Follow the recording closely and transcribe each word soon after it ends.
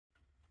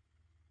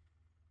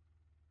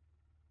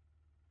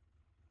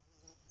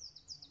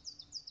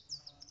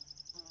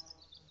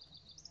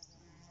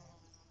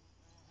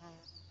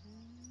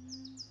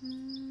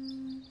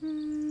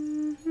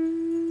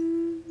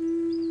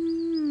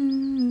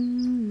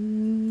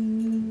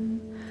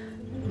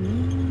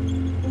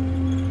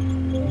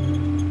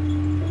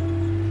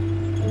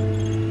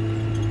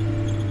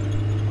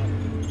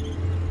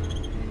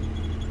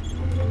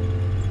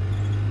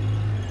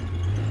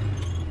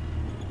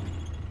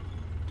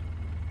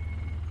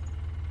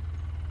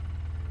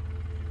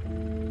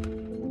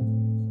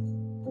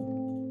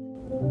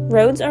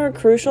Roads are a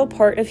crucial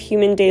part of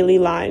human daily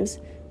lives.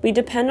 We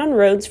depend on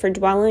roads for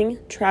dwelling,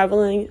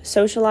 traveling,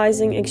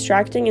 socializing,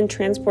 extracting, and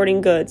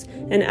transporting goods,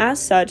 and as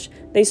such,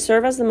 they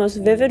serve as the most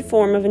vivid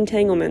form of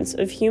entanglements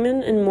of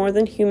human and more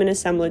than human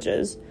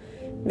assemblages.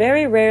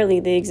 Very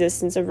rarely the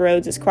existence of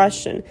roads is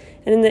questioned,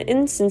 and in the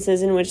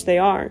instances in which they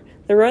are,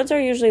 the roads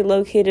are usually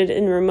located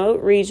in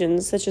remote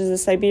regions such as the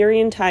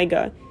Siberian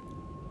taiga.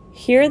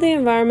 Here the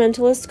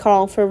environmentalists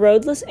call for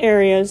roadless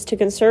areas to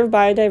conserve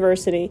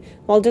biodiversity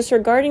while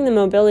disregarding the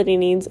mobility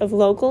needs of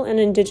local and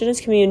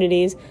indigenous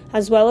communities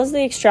as well as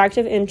the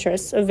extractive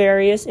interests of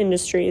various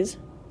industries.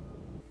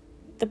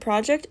 The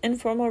project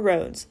Informal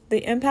Roads,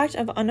 the impact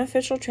of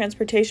unofficial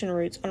transportation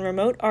routes on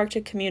remote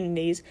Arctic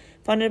communities,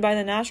 funded by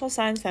the National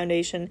Science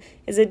Foundation,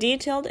 is a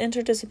detailed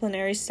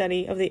interdisciplinary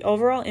study of the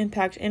overall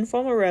impact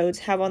informal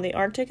roads have on the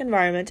Arctic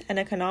environment and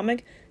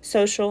economic,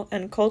 social,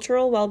 and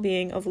cultural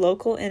well-being of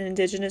local and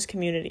indigenous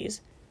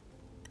communities.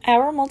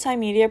 Our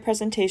multimedia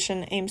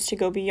presentation aims to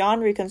go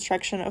beyond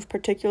reconstruction of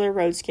particular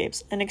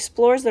roadscapes and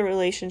explores the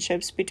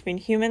relationships between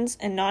humans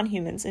and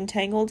non-humans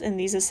entangled in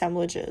these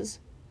assemblages.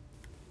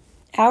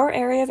 Our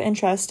area of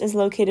interest is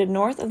located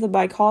north of the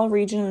Baikal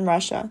region in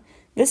Russia.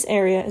 This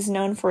area is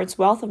known for its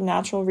wealth of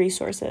natural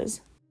resources.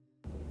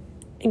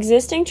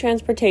 Existing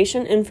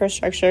transportation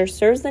infrastructure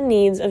serves the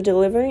needs of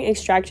delivering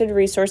extracted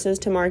resources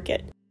to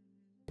market.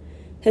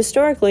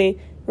 Historically,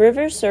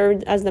 rivers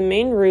served as the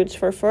main routes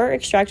for fur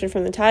extracted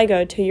from the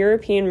taiga to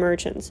European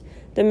merchants.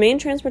 The main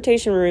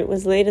transportation route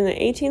was laid in the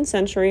 18th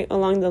century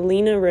along the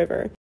Lena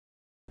River.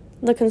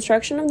 The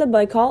construction of the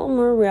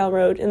Baikal-Amur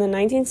Railroad in the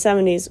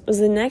 1970s was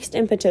the next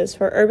impetus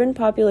for urban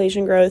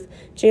population growth,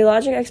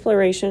 geologic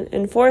exploration,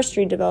 and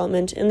forestry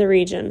development in the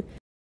region.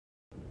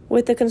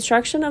 With the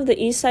construction of the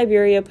East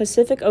Siberia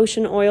Pacific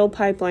Ocean oil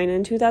pipeline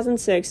in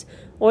 2006,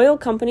 oil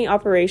company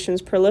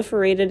operations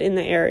proliferated in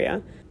the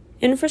area.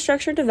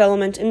 Infrastructure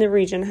development in the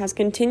region has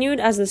continued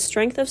as the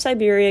Strength of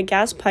Siberia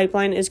gas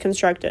pipeline is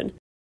constructed.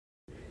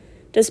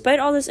 Despite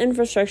all this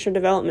infrastructure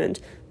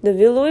development, the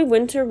Viloy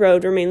Winter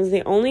Road remains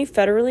the only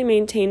federally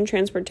maintained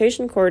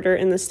transportation corridor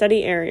in the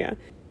study area.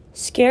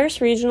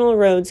 Scarce regional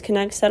roads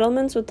connect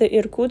settlements with the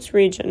Irkutsk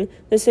region,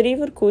 the city of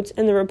Irkutsk,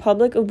 and the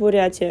Republic of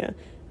Buryatia.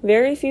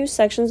 Very few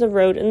sections of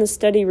road in the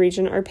study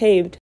region are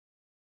paved.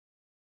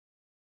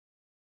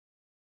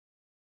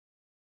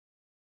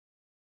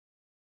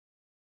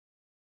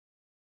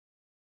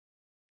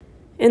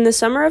 In the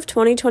summer of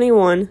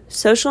 2021,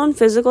 social and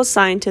physical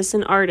scientists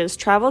and artists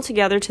traveled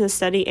together to the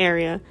study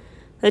area.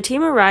 The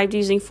team arrived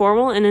using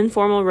formal and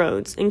informal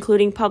roads,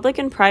 including public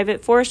and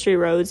private forestry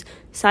roads,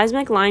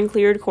 seismic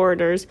line-cleared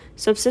corridors,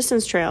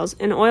 subsistence trails,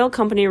 and oil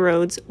company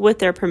roads with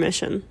their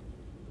permission.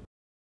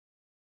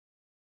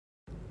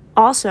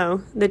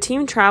 Also, the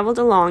team traveled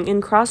along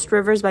and crossed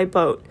rivers by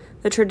boat,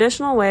 the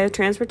traditional way of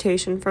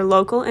transportation for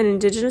local and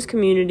indigenous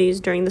communities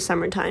during the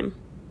summertime.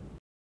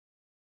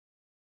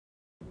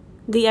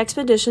 The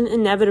expedition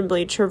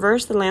inevitably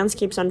traversed the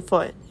landscapes on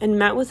foot and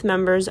met with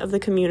members of the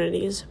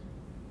communities.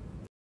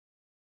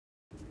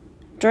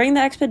 During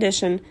the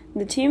expedition,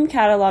 the team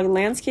cataloged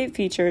landscape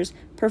features,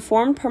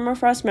 performed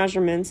permafrost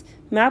measurements,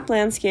 mapped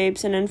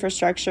landscapes and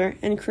infrastructure,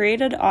 and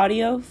created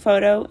audio,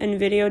 photo, and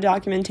video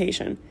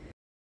documentation.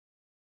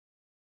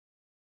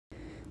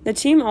 The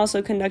team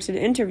also conducted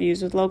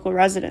interviews with local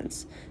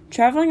residents,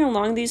 traveling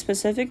along these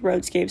specific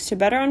roadscapes to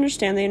better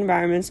understand the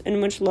environments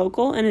in which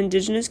local and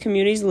indigenous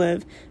communities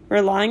live,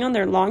 relying on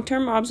their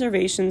long-term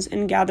observations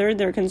and gathered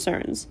their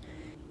concerns.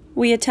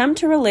 We attempt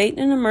to relate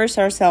and immerse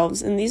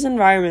ourselves in these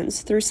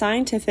environments through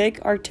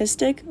scientific,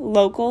 artistic,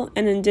 local,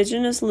 and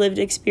indigenous lived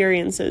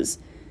experiences.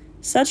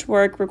 Such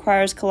work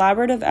requires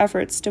collaborative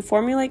efforts to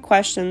formulate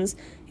questions,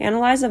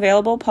 analyze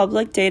available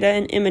public data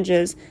and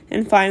images,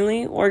 and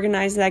finally,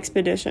 organize the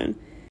expedition.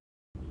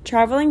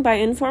 Traveling by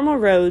informal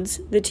roads,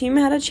 the team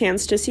had a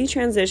chance to see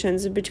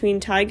transitions between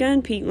taiga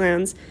and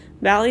peatlands,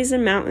 valleys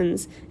and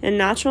mountains, and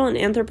natural and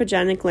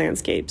anthropogenic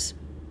landscapes.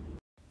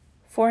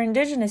 For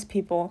indigenous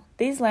people,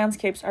 these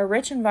landscapes are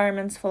rich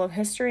environments full of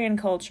history and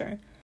culture.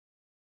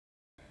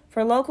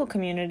 For local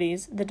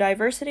communities, the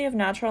diversity of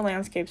natural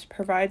landscapes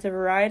provides a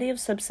variety of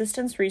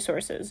subsistence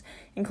resources,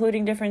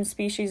 including different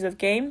species of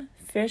game,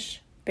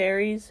 fish,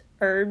 berries,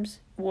 herbs,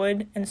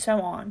 wood, and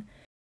so on.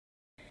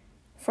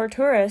 For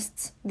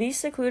tourists, these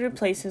secluded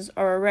places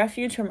are a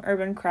refuge from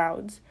urban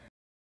crowds.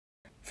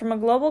 From a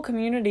global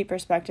community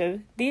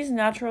perspective, these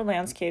natural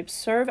landscapes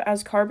serve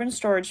as carbon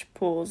storage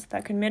pools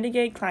that could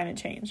mitigate climate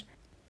change.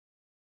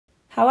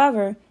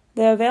 However,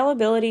 the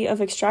availability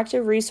of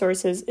extractive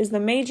resources is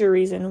the major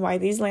reason why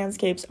these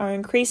landscapes are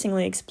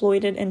increasingly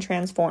exploited and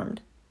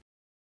transformed.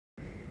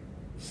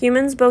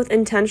 Humans both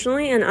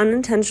intentionally and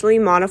unintentionally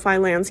modify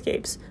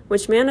landscapes,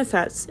 which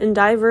manifests in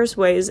diverse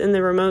ways in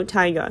the remote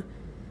taiga.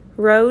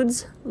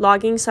 Roads,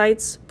 logging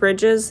sites,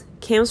 bridges,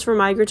 camps for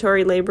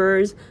migratory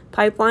laborers,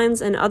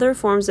 pipelines, and other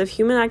forms of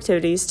human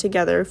activities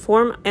together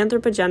form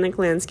anthropogenic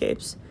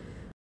landscapes.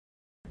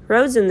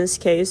 Roads, in this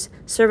case,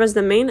 serve as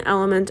the main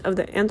element of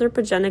the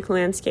anthropogenic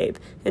landscape,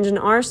 and in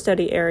our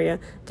study area,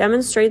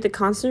 demonstrate the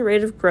constant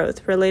rate of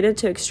growth related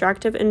to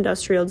extractive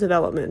industrial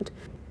development.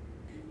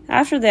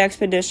 After the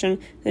expedition,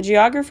 the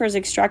geographers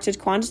extracted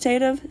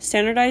quantitative,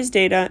 standardized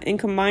data and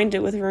combined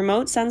it with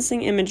remote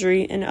sensing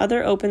imagery and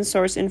other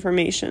open-source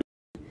information.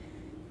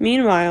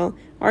 Meanwhile,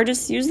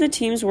 artists used the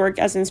team's work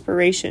as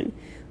inspiration.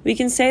 We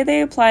can say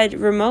they applied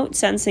remote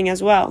sensing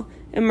as well,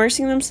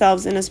 immersing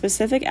themselves in a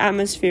specific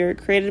atmosphere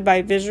created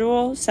by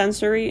visual,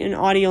 sensory, and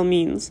audio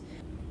means.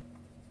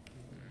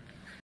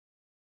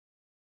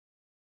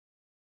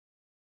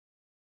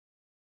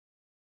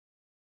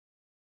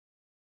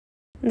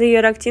 The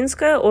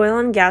Yaraktinskaya oil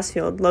and gas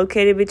field,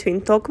 located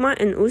between Tokma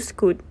and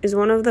Ust-Kut, is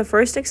one of the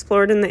first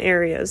explored in the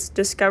areas,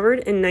 discovered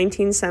in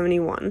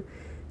 1971.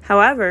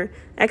 However,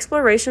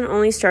 exploration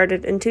only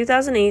started in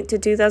 2008 to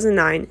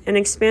 2009 and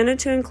expanded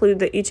to include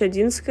the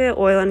Ichadinskaya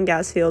oil and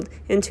gas field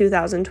in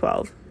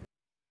 2012.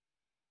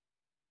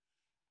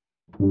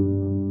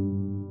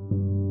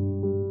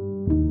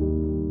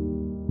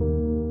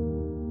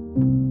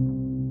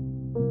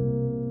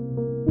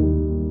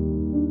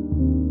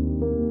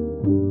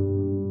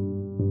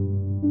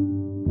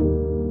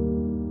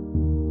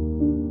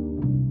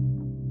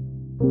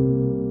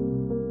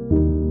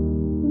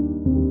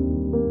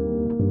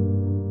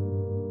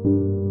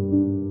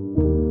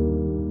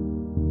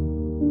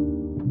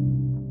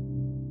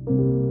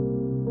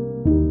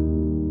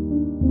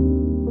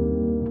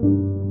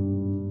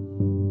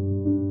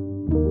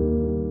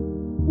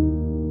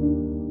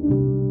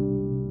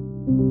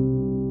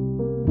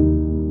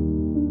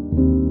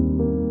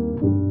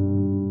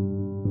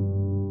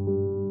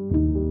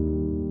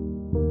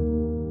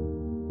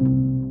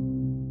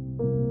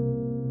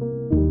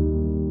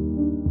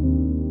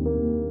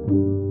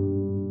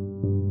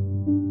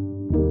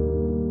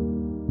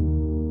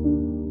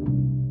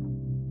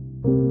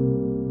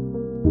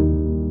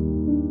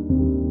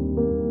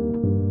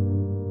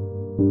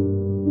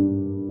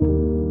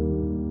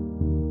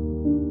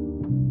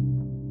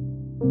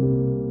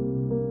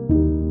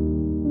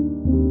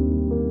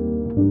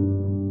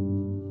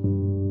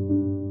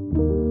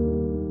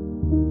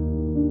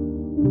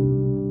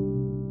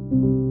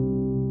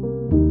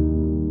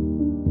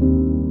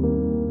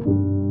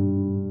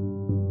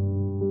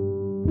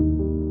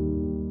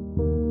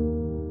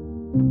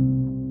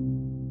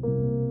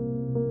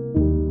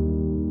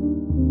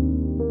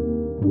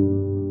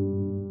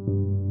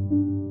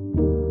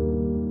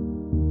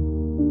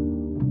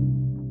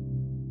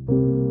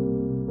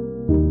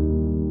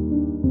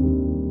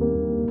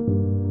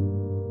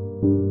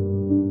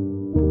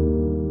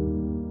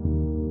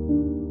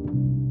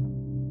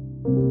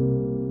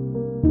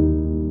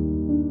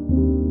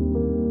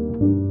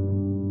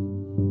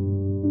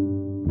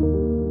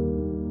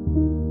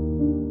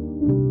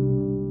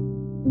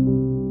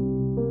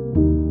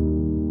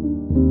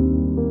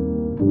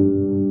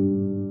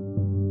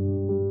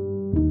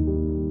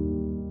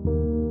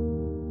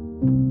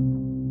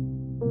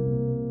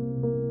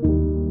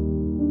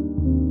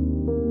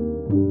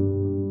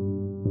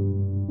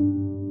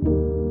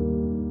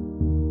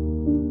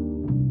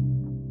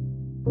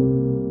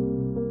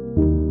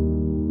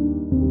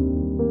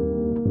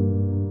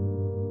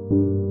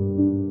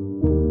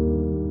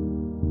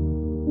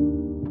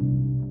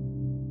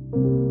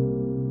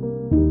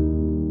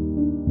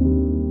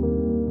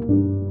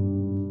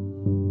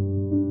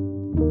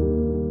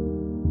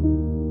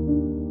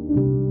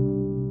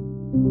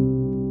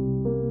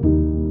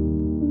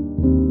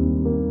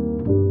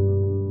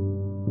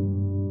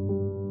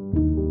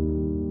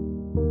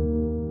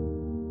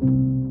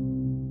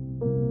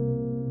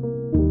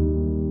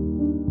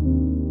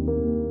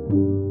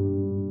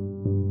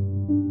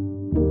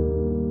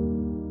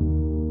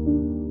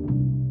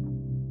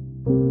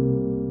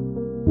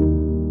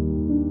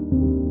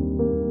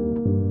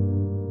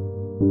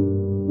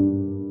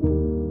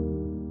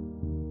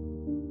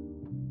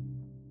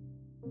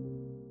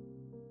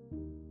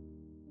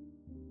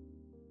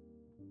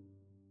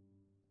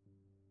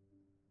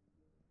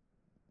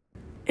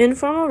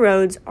 Informal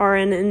roads are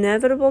an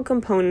inevitable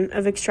component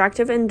of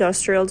extractive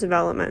industrial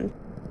development.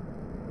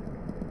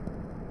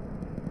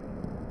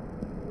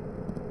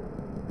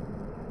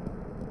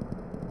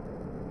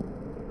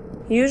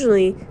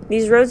 Usually,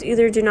 these roads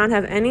either do not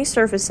have any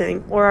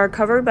surfacing or are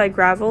covered by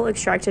gravel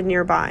extracted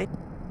nearby.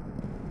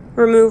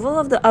 Removal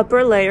of the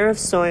upper layer of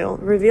soil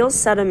reveals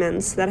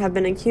sediments that have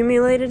been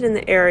accumulated in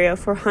the area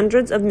for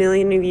hundreds of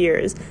millions of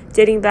years,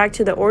 dating back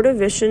to the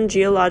Ordovician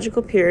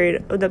geological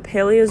period of the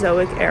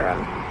Paleozoic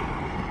era.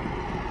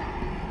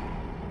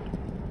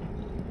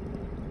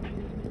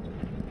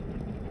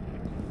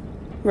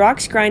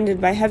 Rocks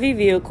grinded by heavy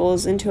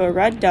vehicles into a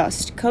red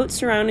dust coat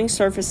surrounding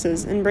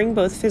surfaces and bring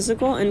both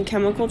physical and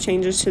chemical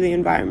changes to the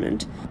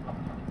environment.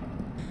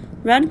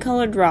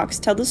 Red-colored rocks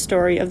tell the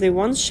story of the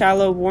once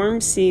shallow,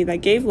 warm sea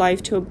that gave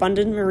life to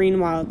abundant marine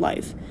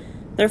wildlife.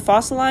 Their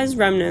fossilized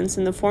remnants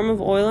in the form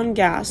of oil and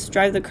gas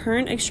drive the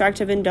current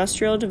extractive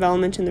industrial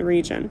development in the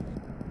region.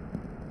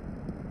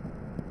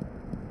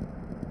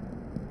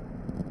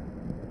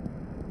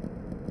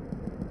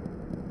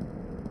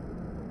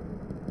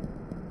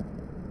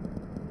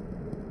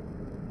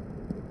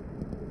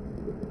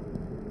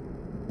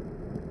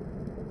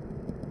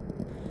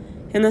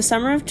 In the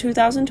summer of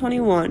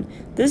 2021,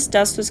 this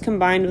dust was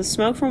combined with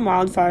smoke from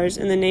wildfires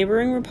in the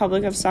neighboring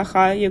Republic of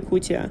Sakha,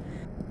 Yakutia.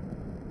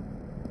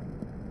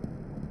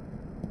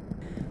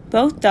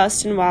 Both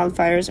dust and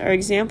wildfires are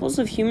examples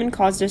of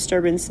human-caused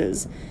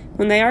disturbances.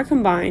 When they are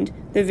combined,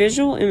 the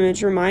visual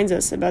image reminds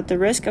us about the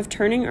risk of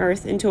turning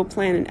Earth into a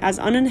planet as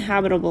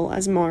uninhabitable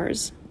as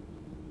Mars.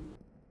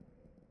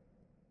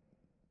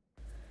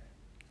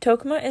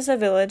 Tokma is a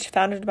village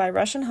founded by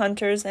Russian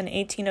hunters in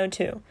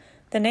 1802.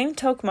 The name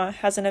Tokma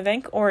has an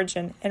Evenk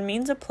origin and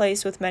means a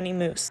place with many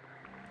moose.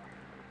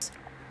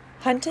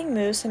 Hunting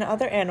moose and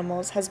other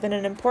animals has been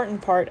an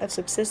important part of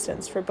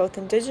subsistence for both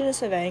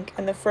indigenous Evenk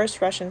and the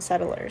first Russian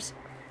settlers.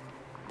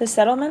 The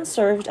settlement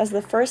served as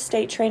the first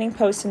state trading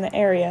post in the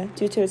area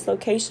due to its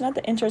location at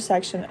the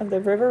intersection of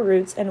the river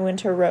routes and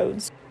winter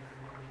roads.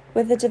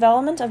 With the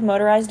development of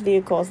motorized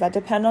vehicles that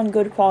depend on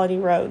good quality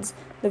roads,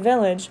 the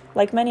village,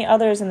 like many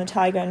others in the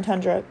taiga and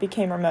tundra,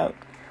 became remote.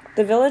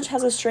 The village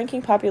has a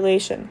shrinking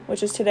population,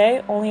 which is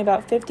today only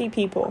about 50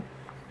 people.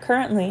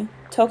 Currently,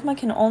 Tokma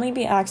can only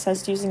be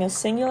accessed using a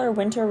singular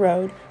winter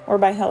road or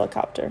by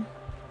helicopter.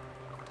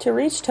 To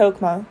reach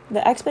Tokma,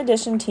 the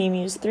expedition team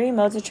used 3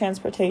 modes of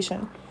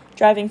transportation,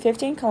 driving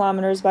 15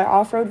 kilometers by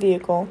off-road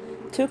vehicle,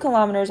 2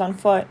 kilometers on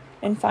foot,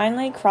 and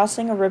finally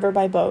crossing a river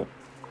by boat.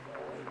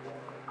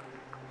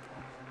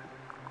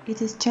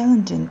 It is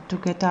challenging to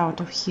get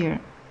out of here.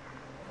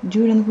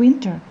 During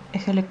winter, a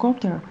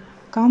helicopter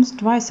comes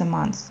twice a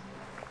month.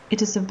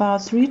 It is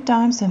about 3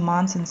 times a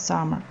month in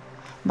summer,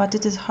 but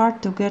it is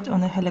hard to get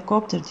on a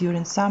helicopter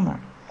during summer,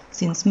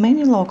 since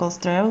many locals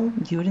travel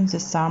during the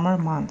summer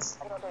months.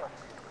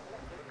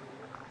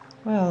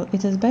 Well,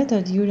 it is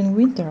better during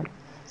winter,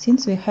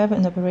 since we have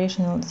an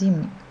operational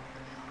zimnik.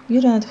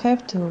 You do not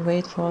have to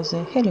wait for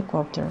the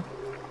helicopter,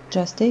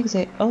 just take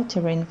the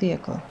all-terrain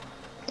vehicle.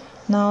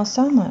 Now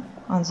summer,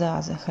 on the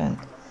other hand,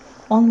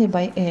 only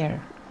by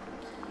air.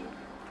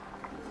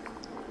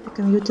 The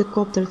commuter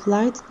copter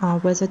flights are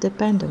weather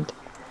dependent.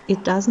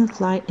 It doesn't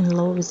fly in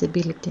low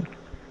visibility.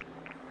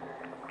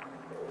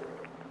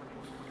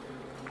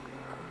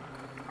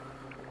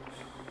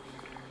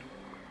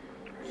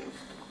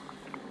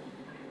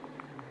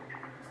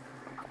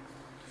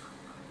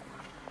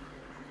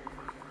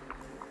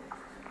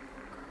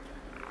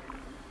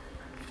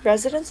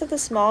 Residents of the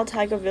small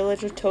taiga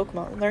village of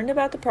Tokma learned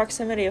about the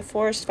proximity of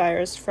forest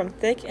fires from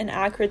thick and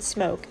acrid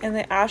smoke and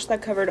the ash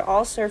that covered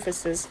all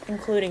surfaces,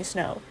 including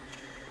snow.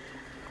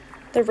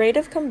 The rate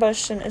of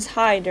combustion is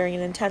high during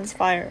an intense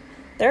fire.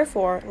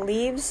 Therefore,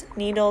 leaves,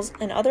 needles,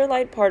 and other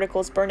light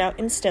particles burn out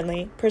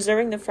instantly,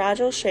 preserving the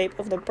fragile shape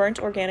of the burnt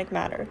organic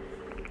matter.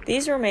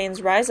 These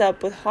remains rise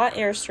up with hot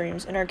air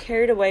streams and are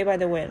carried away by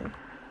the wind.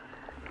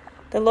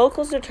 The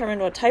locals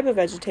determined what type of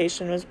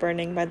vegetation was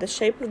burning by the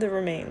shape of the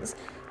remains.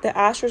 The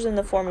ash was in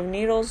the form of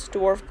needles,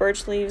 dwarf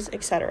birch leaves,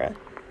 etc.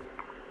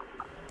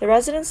 The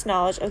residents'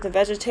 knowledge of the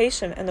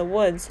vegetation and the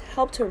woods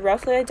helped to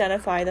roughly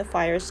identify the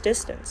fire's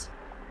distance.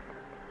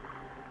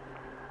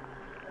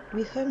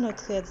 We have not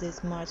had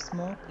this much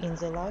smoke in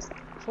the last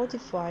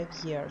 45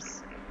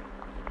 years.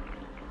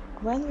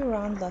 When we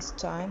ran last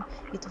time,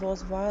 it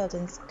was wild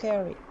and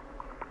scary.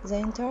 The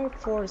entire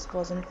forest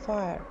was on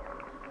fire.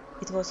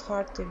 It was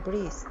hard to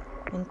breathe,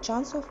 and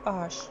chunks of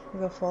ash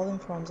were falling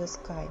from the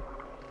sky.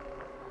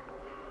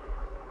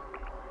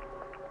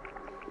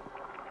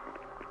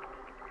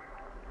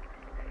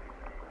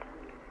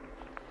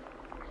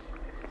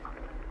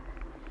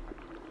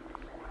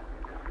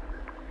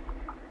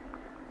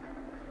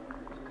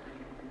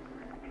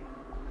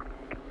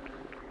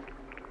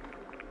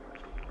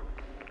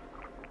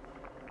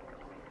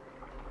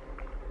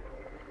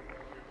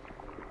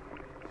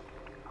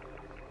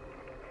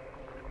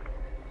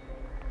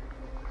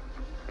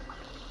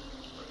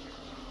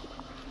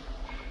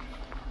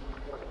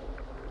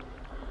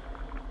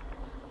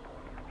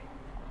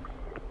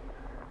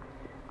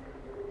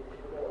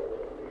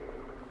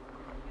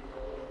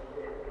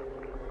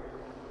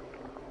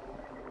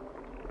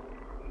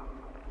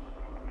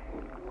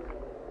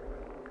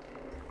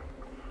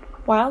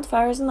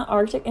 Wildfires in the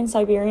Arctic and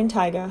Siberian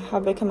taiga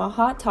have become a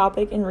hot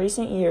topic in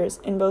recent years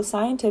in both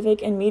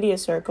scientific and media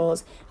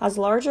circles as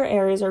larger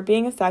areas are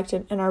being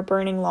affected and are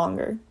burning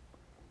longer.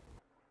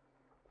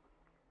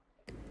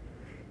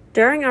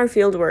 During our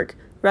fieldwork,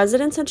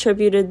 residents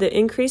attributed the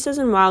increases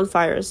in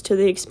wildfires to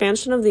the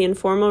expansion of the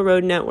informal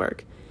road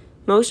network.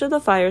 Most of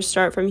the fires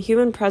start from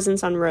human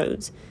presence on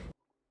roads.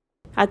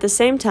 At the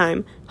same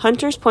time,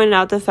 hunters pointed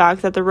out the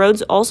fact that the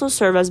roads also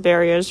serve as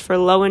barriers for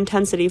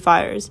low-intensity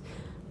fires.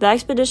 The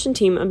expedition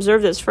team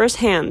observed this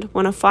firsthand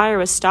when a fire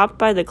was stopped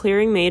by the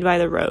clearing made by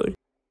the road.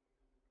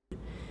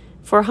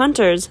 For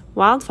hunters,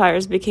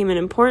 wildfires became an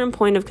important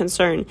point of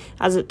concern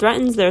as it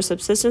threatens their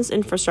subsistence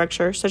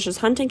infrastructure such as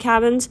hunting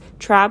cabins,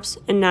 traps,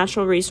 and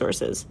natural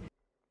resources.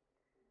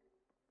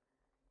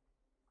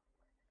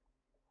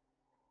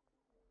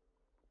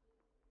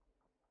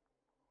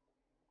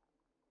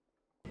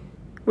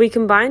 We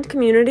combined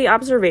community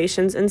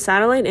observations and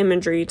satellite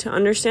imagery to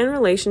understand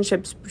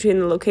relationships between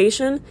the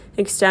location,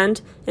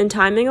 extent, and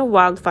timing of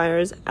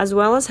wildfires, as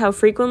well as how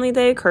frequently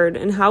they occurred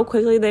and how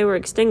quickly they were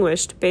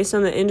extinguished based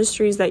on the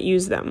industries that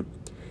used them.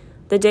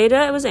 The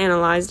data was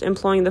analyzed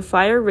employing the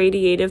Fire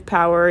Radiative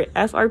Power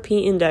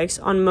FRP Index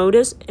on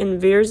MODIS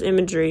and VIIRS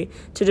imagery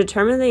to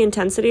determine the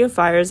intensity of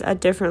fires at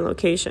different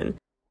locations.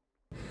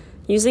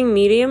 Using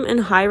medium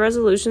and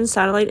high-resolution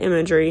satellite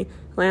imagery,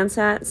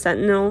 Landsat,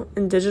 Sentinel,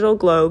 and Digital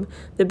Globe,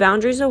 the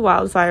boundaries of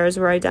wildfires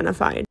were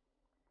identified.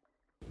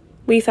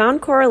 We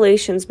found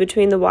correlations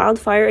between the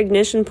wildfire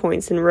ignition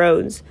points and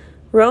roads.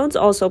 Roads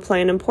also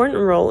play an important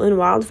role in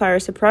wildfire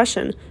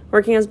suppression,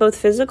 working as both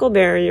physical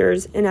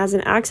barriers and as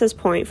an access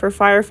point for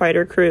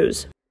firefighter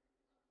crews.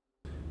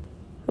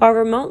 While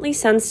remotely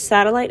sensed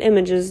satellite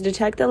images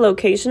detect the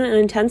location and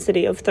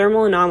intensity of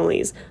thermal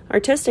anomalies,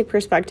 artistic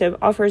perspective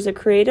offers a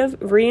creative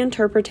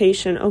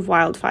reinterpretation of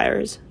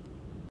wildfires.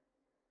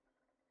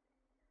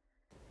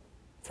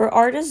 For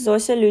artist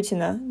Zosya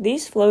Leutina,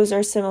 these flows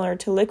are similar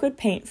to liquid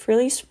paint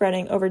freely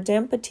spreading over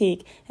damp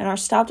batik and are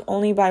stopped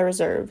only by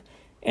reserve.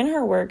 In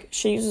her work,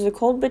 she uses a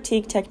cold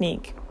batik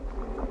technique.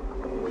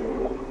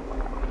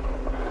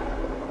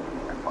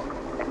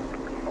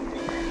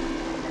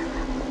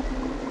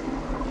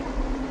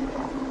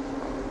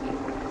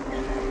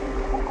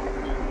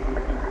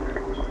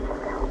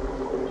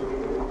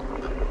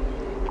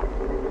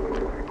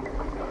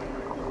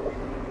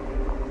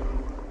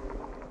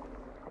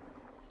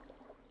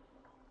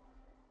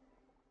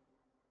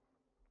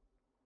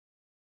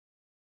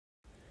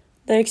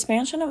 The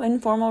expansion of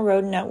informal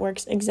road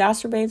networks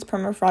exacerbates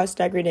permafrost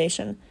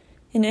degradation.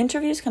 In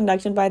interviews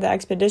conducted by the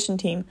expedition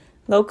team,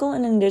 local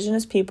and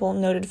indigenous people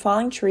noted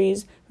falling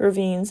trees,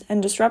 ravines,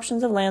 and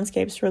disruptions of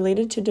landscapes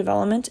related to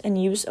development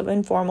and use of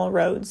informal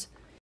roads.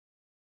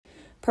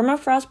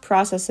 Permafrost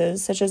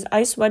processes, such as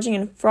ice wedging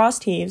and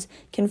frost heaves,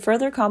 can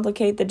further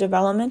complicate the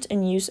development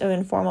and use of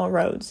informal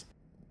roads.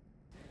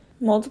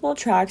 Multiple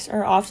tracks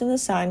are often the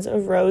signs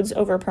of roads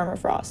over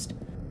permafrost.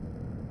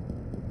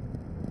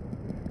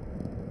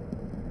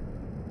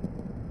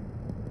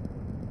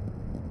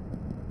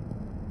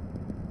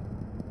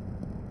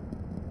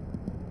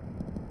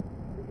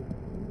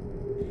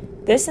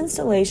 This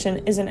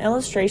installation is an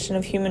illustration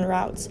of human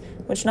routes,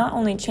 which not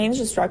only change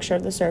the structure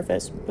of the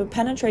surface, but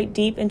penetrate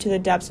deep into the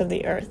depths of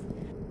the earth.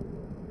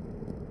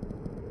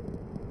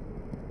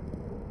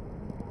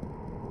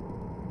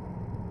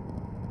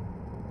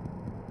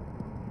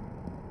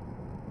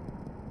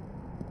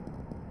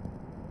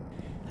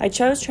 I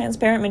chose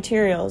transparent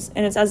materials,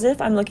 and it's as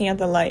if I'm looking at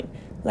the light,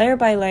 layer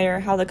by layer,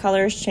 how the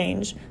colors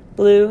change.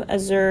 Blue,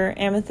 azure,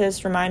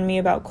 amethyst remind me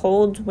about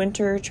cold,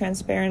 winter,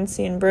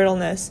 transparency, and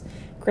brittleness.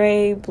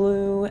 Gray,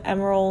 blue,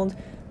 emerald.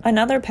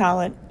 Another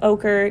palette,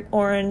 ochre,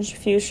 orange,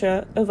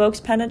 fuchsia, evokes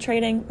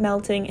penetrating,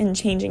 melting, and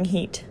changing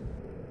heat.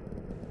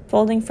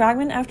 Folding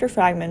fragment after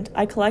fragment,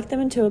 I collect them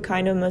into a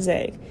kind of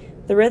mosaic,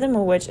 the rhythm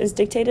of which is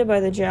dictated by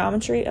the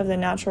geometry of the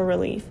natural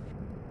relief.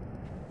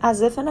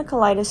 As if in a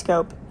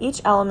kaleidoscope,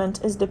 each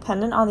element is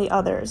dependent on the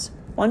others.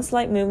 One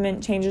slight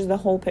movement changes the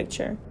whole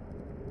picture.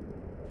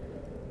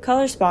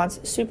 Color spots,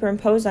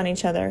 superimposed on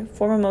each other,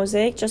 form a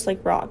mosaic just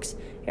like rocks.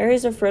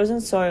 Areas of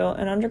frozen soil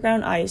and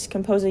underground ice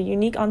compose a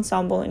unique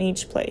ensemble in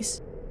each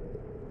place.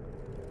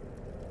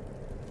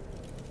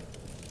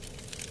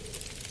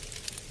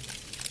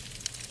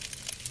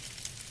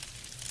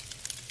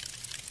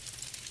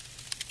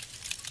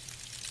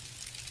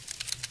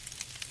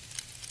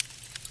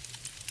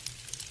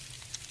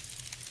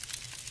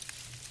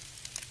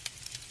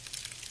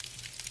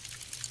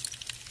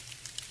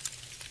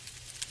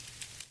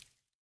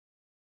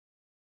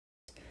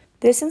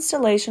 This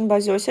installation by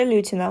Zosya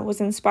Leutina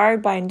was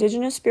inspired by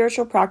indigenous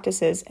spiritual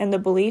practices and the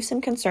beliefs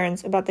and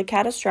concerns about the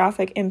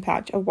catastrophic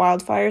impact of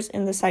wildfires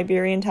in the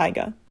Siberian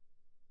taiga.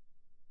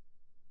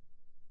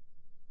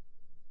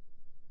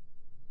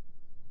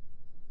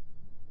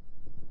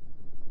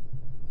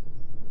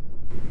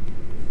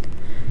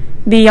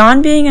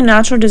 Beyond being a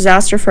natural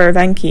disaster for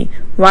Evenki,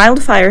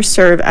 wildfires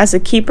serve as a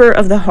keeper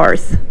of the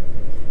hearth.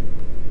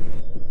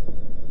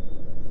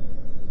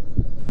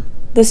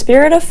 The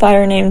spirit of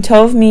fire named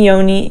Tov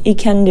Miyoni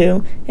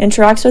Ikendu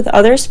interacts with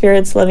other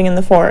spirits living in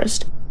the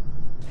forest.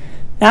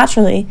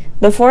 Naturally,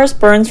 the forest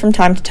burns from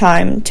time to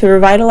time to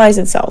revitalize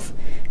itself.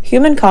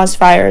 Human-caused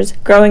fires,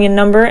 growing in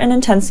number and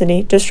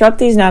intensity, disrupt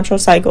these natural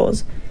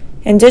cycles.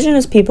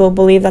 Indigenous people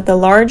believe that the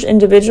large,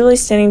 individually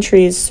standing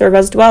trees serve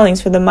as dwellings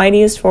for the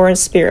mightiest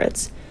forest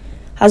spirits.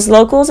 As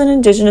locals and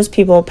indigenous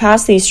people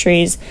pass these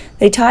trees,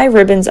 they tie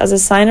ribbons as a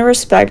sign of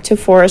respect to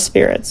forest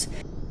spirits.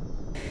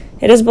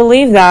 It is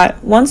believed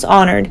that, once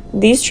honored,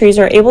 these trees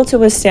are able to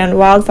withstand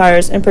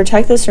wildfires and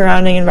protect the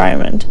surrounding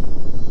environment.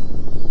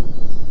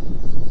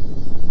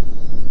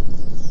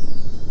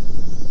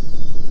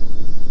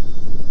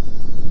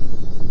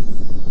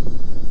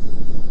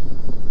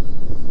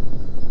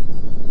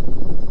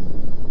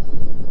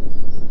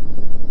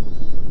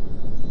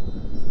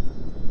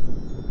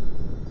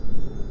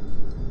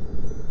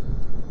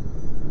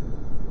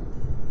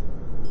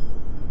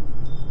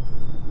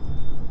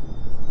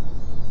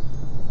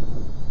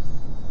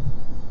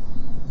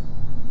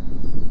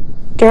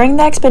 During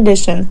the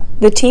expedition,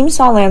 the team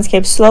saw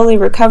landscapes slowly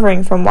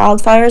recovering from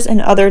wildfires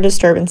and other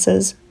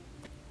disturbances.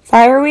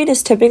 Fireweed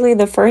is typically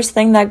the first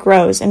thing that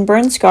grows and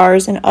burns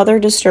scars in other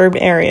disturbed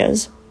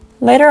areas.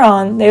 Later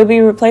on, they will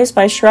be replaced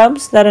by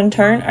shrubs that in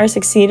turn are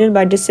succeeded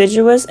by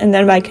deciduous and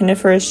then by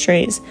coniferous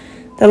trees.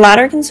 The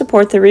latter can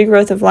support the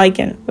regrowth of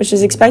lichen, which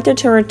is expected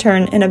to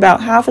return in about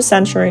half a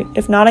century,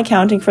 if not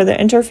accounting for the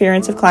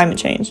interference of climate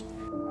change.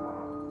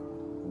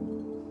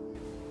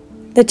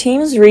 The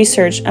team's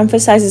research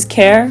emphasizes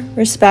care,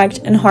 respect,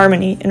 and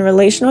harmony in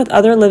relation with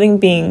other living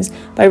beings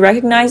by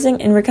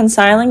recognizing and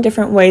reconciling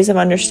different ways of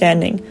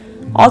understanding.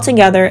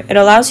 Altogether, it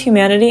allows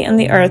humanity and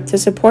the Earth to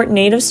support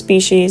native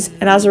species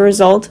and, as a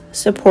result,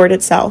 support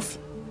itself.